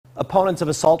Opponents of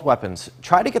assault weapons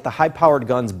try to get the high-powered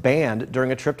guns banned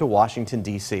during a trip to Washington,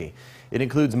 D.C. It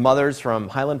includes mothers from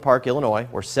Highland Park, Illinois,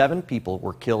 where 7 people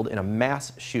were killed in a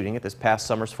mass shooting at this past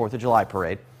summer's 4th of July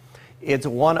parade. It's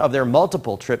one of their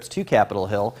multiple trips to Capitol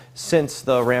Hill since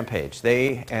the rampage.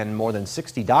 They and more than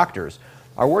 60 doctors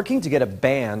are working to get a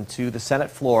ban to the Senate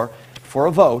floor for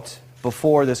a vote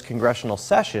before this congressional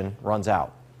session runs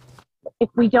out. If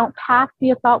we don't pass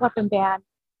the assault weapon ban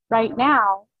right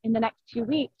now, in the next 2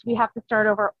 weeks, we have to start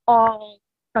over all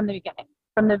from the beginning,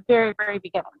 from the very, very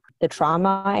beginning. The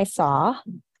trauma I saw,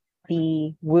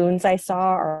 the wounds I saw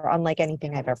are unlike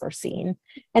anything I've ever seen.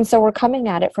 And so we're coming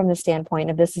at it from the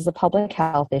standpoint of this is a public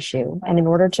health issue. And in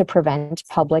order to prevent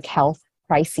public health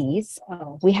crises,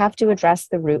 we have to address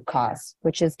the root cause,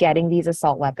 which is getting these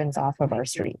assault weapons off of our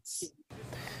streets.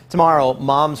 Tomorrow,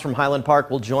 moms from Highland Park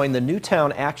will join the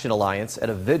Newtown Action Alliance at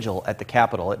a vigil at the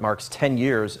Capitol. It marks 10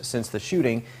 years since the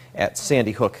shooting at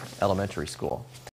Sandy Hook Elementary School.